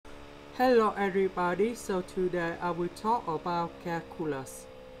Hello everybody, so today I will talk about calculus.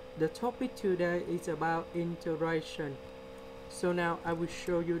 The topic today is about integration. So now I will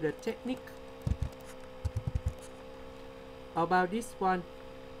show you the technique. About this one,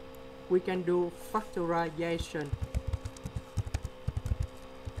 we can do factorization.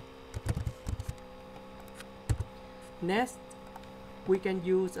 Next, we can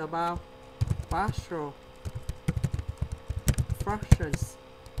use about partial fractions.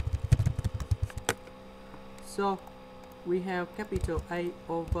 So we have capital A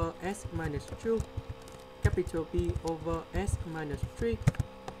over s minus 2, capital B over s minus 3.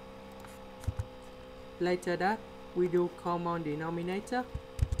 Later that, we do common denominator.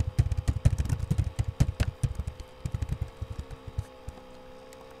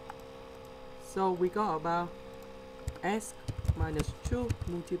 So we got about s minus 2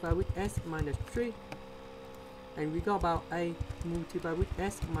 multiplied with s minus 3. And we got about A multiplied with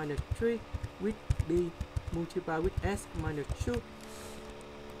s minus 3 with B multiplied with s minus 2.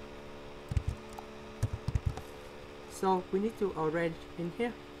 So we need to arrange in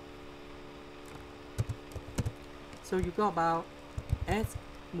here. So you got about s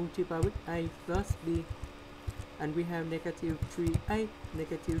multiplied with A plus B, and we have negative 3A,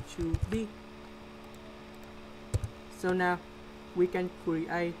 negative 2B. So now we can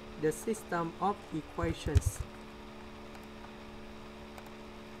create the system of equations.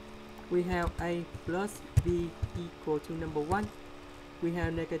 We have A plus B equal to number 1. We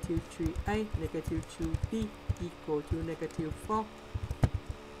have negative 3A, negative 2B equal to negative 4.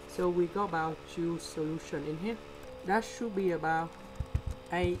 So we got about two solutions in here. That should be about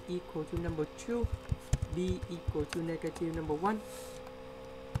A equal to number 2, B equal to negative number 1.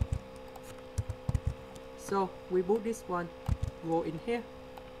 So we put this one go in here.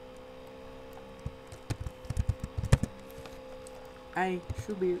 A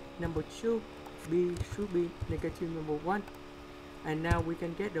should be number 2, B should be negative number 1, and now we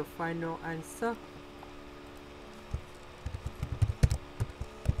can get the final answer.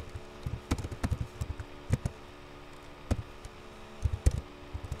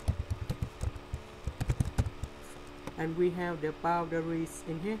 And we have the boundaries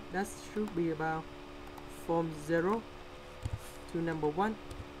in here. That should be about from 0 to number 1.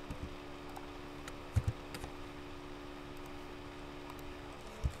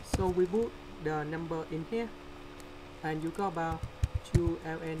 So we put the number in here, and you got about 2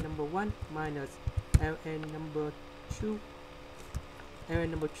 ln number 1 minus ln number 2,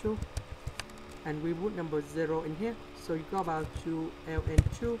 and we put number 0 in here. So you got about 2 ln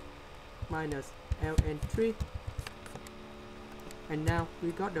 2 minus ln 3, and now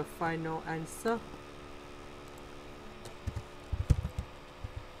we got the final answer.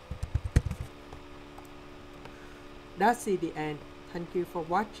 That's the end. Thank you for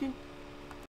watching.